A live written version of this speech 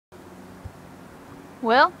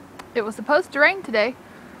Well, it was supposed to rain today,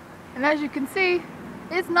 and as you can see,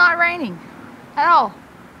 it's not raining at all.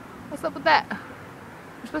 What's up with that?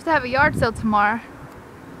 We're supposed to have a yard sale tomorrow.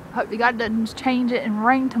 I hope God doesn't change it and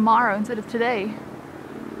rain tomorrow instead of today.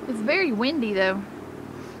 It's very windy though.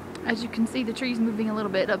 As you can see, the trees moving a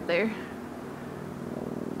little bit up there.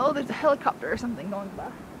 Oh, there's a helicopter or something going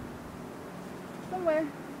by. Somewhere.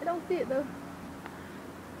 I don't see it though.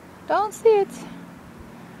 Don't see it.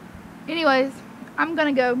 Anyways, I'm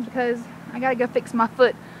gonna go because I gotta go fix my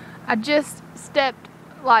foot. I just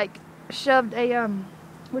shoved a,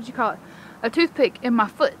 what'd you call it? A toothpick in my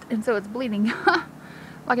foot, and so it's bleeding.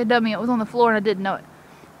 Like a dummy. It was on the floor and I didn't know it.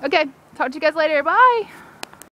 Okay, talk to you guys later. Bye!